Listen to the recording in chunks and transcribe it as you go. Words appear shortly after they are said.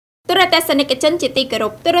ទូរទស្សនិកជនជាទីគោរ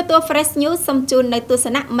ពទូរទស្សន៍ Fresh News សូមជូននៅទស្ស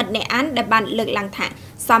នៈមិត្តអ្នកអានដែលបានលើកឡើងថា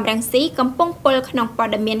សំរងស៊ីកំពុងពលក្នុងព័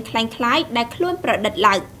ត៌មានคล้ายៗដែលខ្លួនប្រឌិត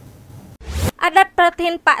ឡើងអតីតប្រធា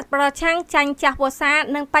នបកប្រឆាំងចាញ់ចាស់វស្សា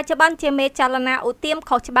និងបច្ចុប្បន្នជាមេចលនាឧទាម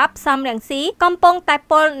ខុសច្បាប់សំរងស៊ីកំពុងតែ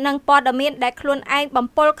ពលនឹងព័ត៌មានដែលខ្លួនឯងបំ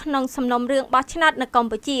ពុលក្នុងសំណុំរឿងបោះឆ្នោតនៅកម្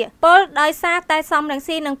ពុជាពលដោយសារតែសំរង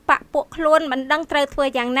ស៊ីនិងបកពួកខ្លួនមិនដឹងត្រូវធ្វើ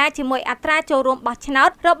យ៉ាងណាជាមួយអត្រាចូលរួមបោះឆ្នោត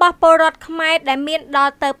របស់ពលរដ្ឋខ្មែរដែលមានដ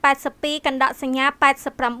ល់ទៅ82កណ្ដកសញ្ញា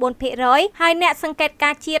 89% ហើយអ្នកសង្កេត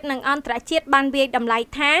ការជាតិនិងអន្តរជាតិបានវាយតម្លៃ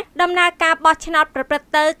ថាដំណើរការបោះឆ្នោតប្រព្រឹត្ត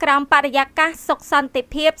ទៅក្រោមបរិយាកាសសុខសន្តិ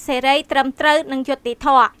ភាពសេរីត្រឹមត្រូវនិងយុត្តិធ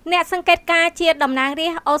ម៌អ្នកសង្កេតការជាតំណាងរា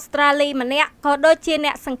ស្ត្រអូស្ត្រាលីម្នាក់ក៏ដូចជាអ្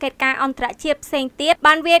នកសង្កេតការអន្តរជាតិផ្សេងទៀត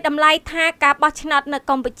បានវាយតម្លៃថាការបោះឆ្នោតនៅ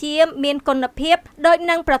កម្ពុជាមានគុណភាពដូច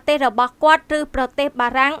នឹងប្រទេសរបស់គាត់ឬប្រទេសបា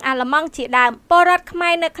រាំងអាល្លឺម៉ង់ជាដើមពលរដ្ឋខ្មែ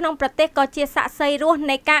រនៅក្នុងប្រទេសក៏ជាសាក្សីរស់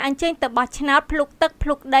នៃការអញ្ជើញទៅបោះឆ្នោតភ្លុកទឹកភ្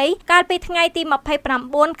លុកដីកាលពីថ្ងៃទី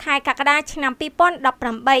29ខែកក្កដាឆ្នាំ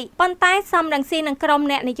2018ប៉ុន្តែសំរងស៊ីនិងក្រុម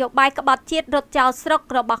អ្នកនយោបាយក្បត់ជាតិរត់ចោលស្រុក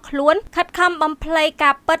របស់ខ្លួនខិតខំបំភ្លៃ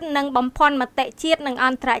ការពិតនិងបំភាន់មតិជាតិនិងអ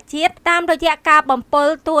ន្តរជាតិតាមរយៈការបំពុល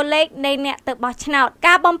តួលេខនៃអ្នកទៅបោះឆ្នោត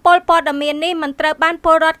ការបំពុលព័ត៌មាននេះមិនត្រូវបានព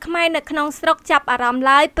លរដ្ឋខ្មែរនៅក្នុងស្រុកចាប់អារម្មណ៍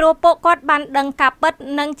ឡើយព្រោះពួកគាត់បានដឹងការពិត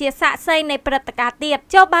និងជាសាក្សីនៃព្រឹត្តិការណ៍ទៀត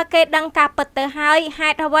ចុះបើគេដឹងការពិតទៅហើយហេ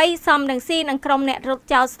តុអ្វីសំរងស៊ីនិងក្រុមអ្នករត់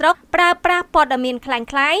ចោលស្រុកប្រើប្រាស់ព័ត៌មានค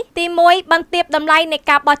ล้ายៗទី1បន្ទាបតម្លៃនៃ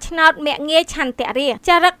ការបោះឆ្នោតមាក់ងាយឆន្ទៈរា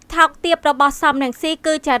ចរិតថោកទាបរបស់សំរងស៊ី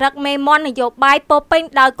គឺចរិតមេមន់នយោបាយពោពេញ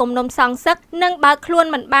ដោយគំនុំសងសឹកនិងបើខ្លួន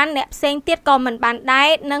មិនបានអ្នកផ្សេងទៀតក៏មិនបានដែរ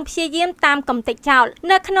និងព្យាយាមតាមកំទេចចោល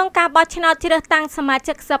នៅក្នុងការបោះឆ្នោតជ្រើសតាំងសមា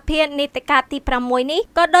ជិកសភានីតិកាលទី6នេះ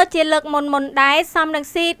ក៏ដូចជាលើកមុនដែរសំរង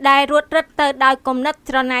ស៊ីដែលរត់រឹតទៅដោយគំនិត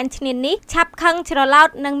ច្រណែនឈ្នានីសឆាប់ខឹងច្រឡោត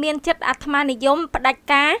និងមានចិត្តអាត្មានិយមផ្ដាច់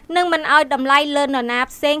ការនិងមិនអោយតម្លៃលើនរណា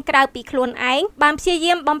ផ្សេងក្រៅពីខ្លួនឯងបានព្យា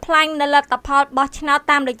យាមបំផ្លាញនៅលទ្ធផលបោះឆ្នោត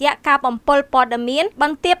តាមរយៈការបំពុលព័ត៌មានប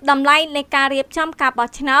ន្ទាបតម្លៃនៃការរៀបចំការបោះ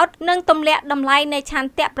ឆ្នោតនិងទម្លាក់តម្លៃនៃឆន្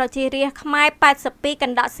ទៈប្រជារាស្ត្រខ្មែរ82ក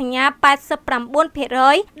ណ្ដកសញ្ញា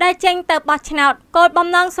 89% ដែលចេញទៅបោះឆ្នោតគោលបំ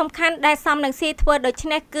ណងសំខាន់ដែលសំរងស៊ីធ្វើដូច្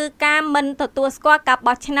នេះគឺការមិនទទួលស្គាល់ការ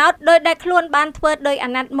បោះឆ្នោតដោយដែលខ្លួនបានធ្វើដោយអា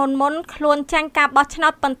ណត្តិមុនខ្លួនចាញ់ការបោះឆ្នោ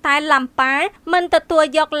តប៉ុន្តែឡាំប៉ាមិនទទួល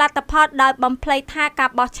យកលទ្ធផលដោយបំភ្លៃថាការ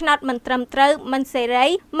បោះឆ្នោតមិនត្រឹមត្រូវមិនសេរី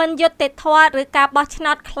មិនយុត្តិធម៌ឬការបោះឆ្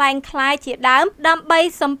នោតคล้ายៗជាដើមដើម្បី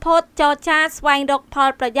សម្ពោធចរចាស្វែងរកផល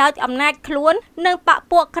ប្រយោជន៍អំណាចខ្លួននិងបក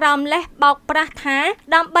ពួកក្រោមលេសបោកប្រាស់ថា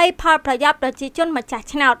ដើម្បីផលប្រយោជន៍ប្រជាជនម្ចាស់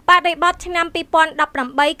ឆ្នោតបរិបទឆ្នាំ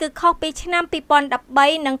2018គឺខុសពីឆ្នាំ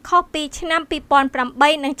2013និងខុសពីឆ្នាំ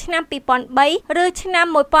2008និងឆ្នាំ2003ឬឆ្នាំ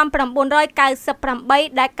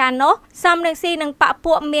1998ដែលកាលនោះសំរងស៊ីនិងបក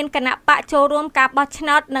ពួកមានគណៈបកចូលរួមការបោះឆ្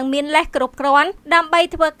នោតនិងមានលេសគ្រប់គ្រាន់ដើម្បី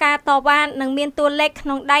ធ្វើការតវ៉ានិងមានតួលេខក្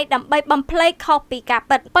នុងដៃដើម្បីបំភ្លៃខុសពីការ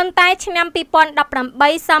ពិតប៉ុន្តែឆ្នាំ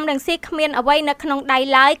2018សំរងស៊ីគ្មានអ្វីនៅក្នុងដៃ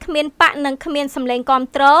ឡើយគ្មានបកនិងគ្មានសម្លេងគាំ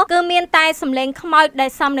ទ្រគឺមានតែសម្លេងខ្មោចដែ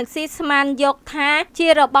លសំរងស៊ីស្មានយកថាជា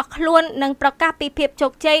របស់ខ្លួននិងប្រកាសពីភាពជោ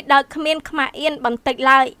គជ័យដោយគ្មានខ្មាស់អៀនបន្តិច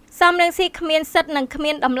ឡើយសំរងស៊ីគ្មានសិទ្ធិនិងគ្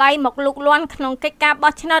មានតម្លៃមកលូកលាន់ក្នុងកិច្ចការ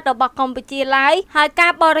បោះឆ្នោតរបស់កម្ពុជាឡើយហើយកា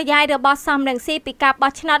របរិយាយរបស់សំរងស៊ីពីការ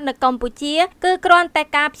បោះឆ្នោតនៅកម្ពុជាគឺគ្រាន់តែ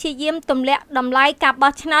ការព្យាយាមទម្លាក់តម្លៃការ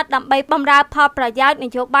បោះឆ្នោតដើម្បីបម្រើផលប្រយោជន៍ន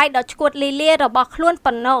យោបាយដ៏ឆ្កួតលីលារបស់ខ្លួន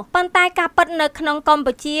ប៉ុណ្ណោះប៉ុន្តែការពិតនៅក្នុងកម្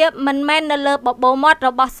ពុជាមិនមែននៅលើបបោមាត់រ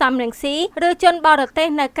បស់សំរងស៊ីឬជនបរទេស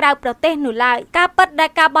នៅក្រៅប្រទេសនោះឡើយការពិតដែល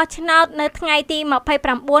ការបោះឆ្នោតនៅថ្ងៃទី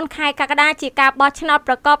29ខែកក្កដាជាការបោះឆ្នោត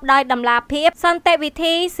ប្រកបដោយតម្លាភាពសន្តិវិ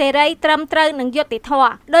ធីសេរីត្រឹមត្រូវនិងយុត្តិធ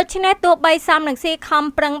ម៌ដូច្នេះទោះបីសំរងស៊ីខំ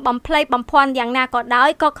ប្រឹងបំភ្លៃបំភាន់យ៉ាងណាក៏ដោយ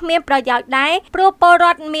ក៏គ្មានប្រយោជន៍ដែរព្រោះពលរ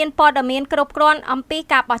ដ្ឋមានព័ត៌មានគ្រប់គ្រាន់អំពី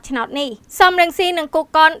ការបោះឆ្នោតនេះសំរងស៊ីនិងគូ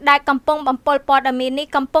កនដែលកំពុងបំពុលព័ត៌មាននេះ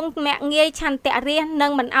កំពុងមាក់ងាយឆន្ទៈរាស្ត្រនិ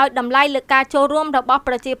ងមិនអោយតម្លៃលើការចូលរួមរបស់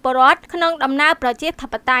ប្រជាពលរដ្ឋក្នុងដំណើរប្រជាធិ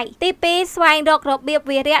បតេយ្យទី2ស្វែងរករបៀប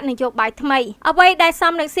វារៈនយោបាយថ្មីអ្វីដែល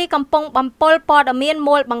សំរងស៊ីកំពុងបំពុលព័ត៌មាន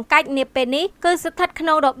មូលបង្កាច់នាពេលនេះគឺស្ថិតក្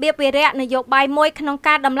នុងរបៀបវារៈនយោបាយមួយក្នុង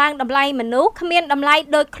ការដំឡើងតម្លៃមនុស្សគ្មានតម្លៃ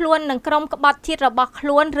ដោយខ្លួននិងក្រុមក្បត់ជាតិរបស់ខ្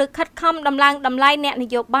លួនឬខិតខំដំឡើងតម្លៃអ្នកន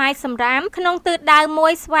យោបាយសម្រាមក្នុងទិសដៅមួ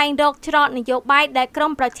យស្វែងរកច្រកនយោបាយដែលក្រុ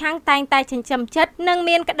មប្រឆាំងតែងតែចិញ្ចឹមចិត្តនិង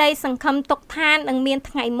មានក្តីសង្ឃឹមទុកថានឹងមាន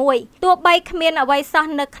ថ្ងៃមួយទោះបីគ្មានអ្វីសោះ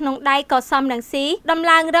នៅក្នុងដៃក៏សំរងស៊ីដំ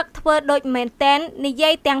ឡើងរឹកធ្វើដូចមែនតែននិយា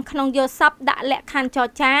យទាំងក្នុងយោស័ព្ទដាក់លក្ខខណ្ឌចរ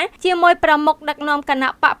ចាជាមួយប្រមុខដឹកនាំគណៈ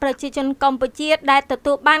បកប្រជាជនកម្ពុជាដែលទ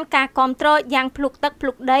ទួលបានការគាំទ្រយ៉ាងភ្លុកទឹកភ្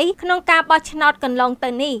លុកដីក្នុងការបោះឆ្នោតកន្លងទៅ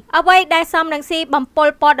នេះអ្វីដែលសំរងស៊ីបំព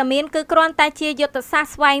ល់ព័ត៌មានគឺគ្រាន់តែជាយុទ្ធសាស្ត្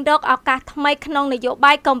រស្វែងរកឱកាសថ្មីក្នុងនយោ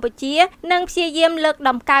បាយកម្ពុជានិងព្យាយាមលើក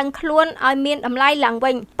ដំកើងខ្លួនឲ្យមានតម្លៃឡើង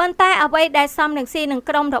វិញប៉ុន្តែអ្វីដែលសំរងស៊ីនិង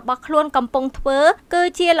ក្រុមរបស់ខ្លួនកំពុងធ្វើគឺ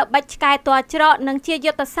ជាល្បិចឆ្កែទាល់ច្រកនិងជា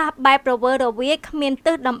យុទ្ធសាស្ត្របែបរវើរវាយគ្មាន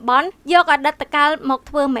ទិសតំបន់យកអតីតកាលមក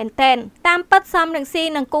ធ្វើមែនទែនតាមពិតសំរងស៊ី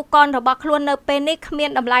និងគូកនរបស់ខ្លួននៅពេលនេះគ្មាន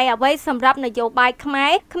តម្លៃអ្វីសម្រាប់នយោបាយខ្មែ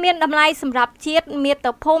រគ្មានតម្លៃសម្រាប់ជាតិមា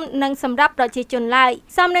តុភូមិនិងសម្រាប់ប្រជាជនឡើយ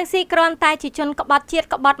សំរងស៊ីគ្រាន់តែជាជនក្បត់ជាតិ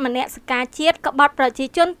ក្បត់មនសិការជាតិក្បត់ប្រជា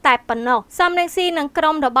ជនតែប៉ុណ្ណោះសំរងស៊ីនិងក្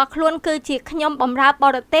រុមរបស់ខ្លួនគឺជាខ្ញុំបម្រើប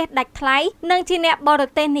រទេសដាច់ថ្លៃនិងជាអ្នកបរ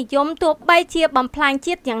ទេសនិយមទោះបីជាបំផ្លាញ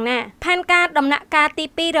ជាតិយ៉ាងណាផែនការដំណាក់កាលទី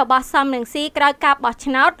2របស់សំរងស៊ីក្រោយការបោះ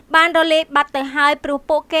ឆ្នោតបានរលាយបាត់ទៅហើយព្រោះ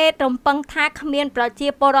ពួកគេរំពឹងថាគ្មានប្រជា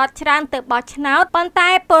ពលរដ្ឋច្រើនទៅបោះឆ្នោតប៉ុន្តែ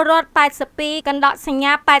ពលរដ្ឋ82កណ្ដកសញ្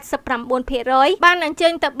ញា89%បានអញ្ជើ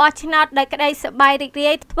ញទៅបោះឆ្នោតដោយក្តីសប្បាយរីក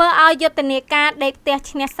រាយធ្វើឲ្យយុទ្ធនាការដេកផ្ទះ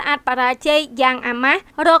ឈ្នះស្អាតបរាជ័យយ៉ាងអាម៉ាស់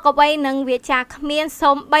រកអ្វីនឹងវាចាគ្មាន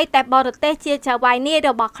សូម្បីតែបរទេសជាចៅហ្វាយនាយ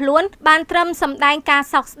របស់ខ្លួនបានត្រឹមសម្ដែងការ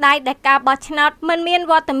សោកស្ដាយដែលការបោះឆ្នោតមិនមាន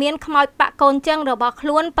វត្តមានខ្មោចបាក់កូនចឹងរបស់ខ្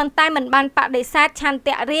លួនប៉ុន្តែមិនបានបដិសេធឆន្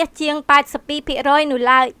ទៈរាសជាង82%នោះ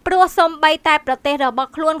ឡើយព្រោះសូម្បីតែប្រទេសរបស់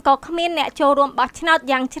ខ្លួនក៏គ្មានអ្នកចូលរួមបោះឆ្នោត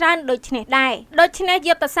យ៉ាងច្រើនដូចនេះដែរដូច្នេះ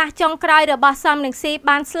យុទ្ធសាស្ត្រចុងក្រោយរបស់សំរងស៊ី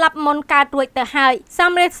បានស្លាប់មុនកើតរួចទៅហើយ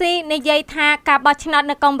សំរងស៊ីនិយាយថាការបោះឆ្នោត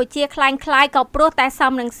នៅកម្ពុជាคล้ายៗក៏ព្រោះតែ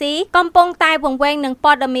សំរងស៊ីកំពុងតែវង្វេងនឹង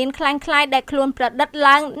ព័ត៌មានคล้ายៗដែលខ្លួនប្រឌិត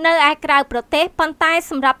ឡើងនៅឯក្រៅប្រទេសប៉ុន្តែ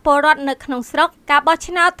សម្រាប់ពលរដ្ឋនៅក្នុងស្រុកការបោះ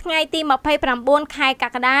ឆ្នោតថ្ងៃទី29ខែក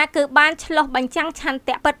ក្កដាគឺបានឆ្លុះបញ្ចាំងឆន្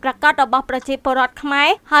ទៈពិតប្រាកដរបស់ប្រជាពលរដ្ឋខ្មែរ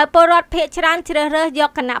ហើយពលរដ្ឋភាគច្រើនជ្រើសរើសយក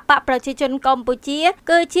គណៈបកប្រជាជនកម្ពុជា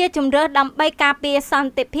គឺជាជំរើសដើម្បីការពារស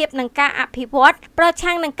ន្តិភាពនិងការអភិវឌ្ឍប្រ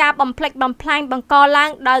ឆាំងនឹងការបំផ្លិចបំផ្លាញបង្កឡើង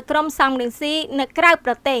ដោយក្រុមសំរងស៊ីនៅក្រៅ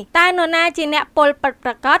ប្រទេសតែនរណាជាអ្នកពលពិតប្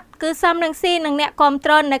រាកដគឺសំរងស៊ីនិងអ្នកគាំ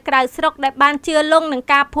ទ្រនៅក្រៅស្រុកដែលបានជឿលង់នឹង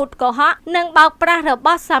ការភូតកុហកនិងបោកប្រាស់រប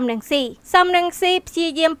ស់សំរងស៊ីព្យា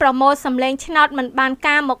យាមប្រមូលសម្លេងឆ្នោតមិនបាន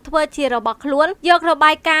ការមកធ្វើជារបស់ខ្លួនយករ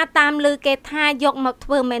បាយការណ៍តាមឮគេថាយកមកធ្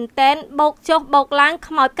វើមែនតែនបោកចុះបោកឡើង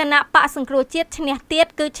ខ្មោចគណៈបកសង្គ្រោះជាតិឈ្នះទៀត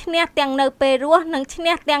គឺឈ្នះទាំងនៅពេលរស់និងឈ្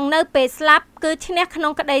នះទាំងនៅពេលស្លាប់គឺឈ្នះក្នុ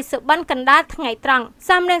ងក្តីសុបិនកណ្ដាលថ្ងៃត្រង់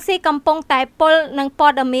សំរងស៊ីកំពុងតែពលនឹងព័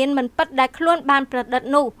ត៌មានមិនពិតដែលខ្លួនបានប្រឌិត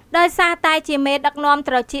នោះដោយសារតែជាមេដឹកនាំ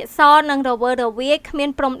ត្រចៀកសនិងរវើរវាយគ្មាន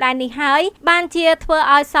ព្រំដែននេះហើយបានជាធ្វើ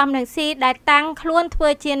ឲ្យសំរងស៊ីដែលតាំងខ្លួនធ្វើ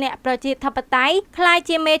ជាអ្នកប្រជាធិបតេយ្យខ្លាយ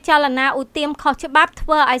ជាមេចលនាឧទាមខុសច្បាប់ធ្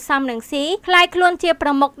វើឲ្យសំរងស៊ីខ្លាយខ្លួនជាប្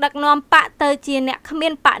រមុខដឹកនាំបកទៅជាអ្នកគ្មា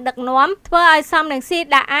នបកដឹកនាំធ្វើឲ្យសំរងស៊ី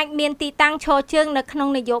ដែលអាចមានទីតាំងឈរជើងនៅក្នុង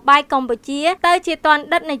នយោបាយកម្ពុជាទៅជាតន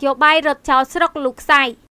ដិតនយោបាយរត់ចោលស្រុកលូកសាយ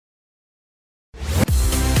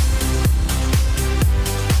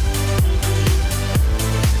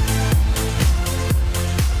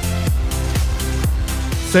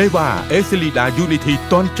សេវា Eslida Unity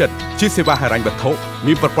តនចិត្តជាសេវាហិរញ្ញវត្ថុ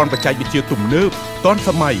មានប្រព័ន្ធបច្ចេកវិទ្យាទំនើបទាន់ស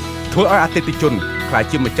ម័យធ្វើឲ្យអតិថិជនក្លាយ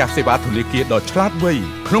ជាម្ចាស់សេវាធនាគារដ៏ឆ្លាតវៃ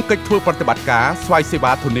ក្នុងកិច្ចធ្វើប្រតិបត្តិការស្វ័យសេ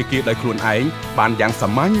វាធនាគារដោយខ្លួនឯងបានយ៉ាងសា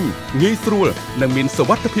មញ្ញងាយស្រួលនិងមានសុ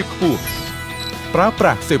វត្ថិភាពខ្ពស់ប្រើប្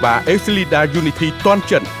រាស់សេវា Eslida Unity ទាន់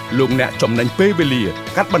ចិត្តលោកអ្នកចំណេញពេលវេលា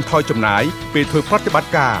កាត់បន្ថយចំណាយពេលធ្វើប្រតិបត្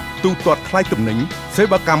តិការទូទាត់ថ្លៃទំនិញសេ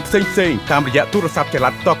វាកម្មផ្សេងៗតាមរយៈទូរស័ព្ទចល័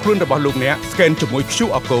តផ្ទាល់ខ្លួនរបស់លោកអ្នក Scan ជាមួយ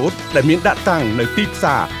QR Code ដែលមានដាក់តាំងនៅទីផ្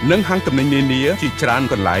សារនិងហាងទំនិញនានាជាច្រើន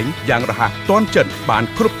កន្លែងយ៉ាងរហ័សទាន់ចិត្តបាន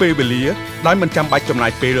គ្រប់ពេលវេលាដោយមិនចាំបាច់ចំណា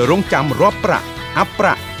យពេលរង់ចាំរាប់ប្រាក់អាប់ប្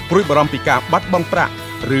រាក់ព្រួយបារម្ភពីការបាត់បង់ប្រាក់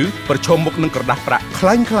ឬប្រឈមមុខនឹងក្រដាសប្រាក់ค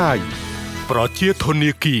ล้ายៗប្រជាធ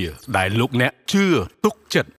នាគារដែលលោកអ្នកជឿទុកចិត្ត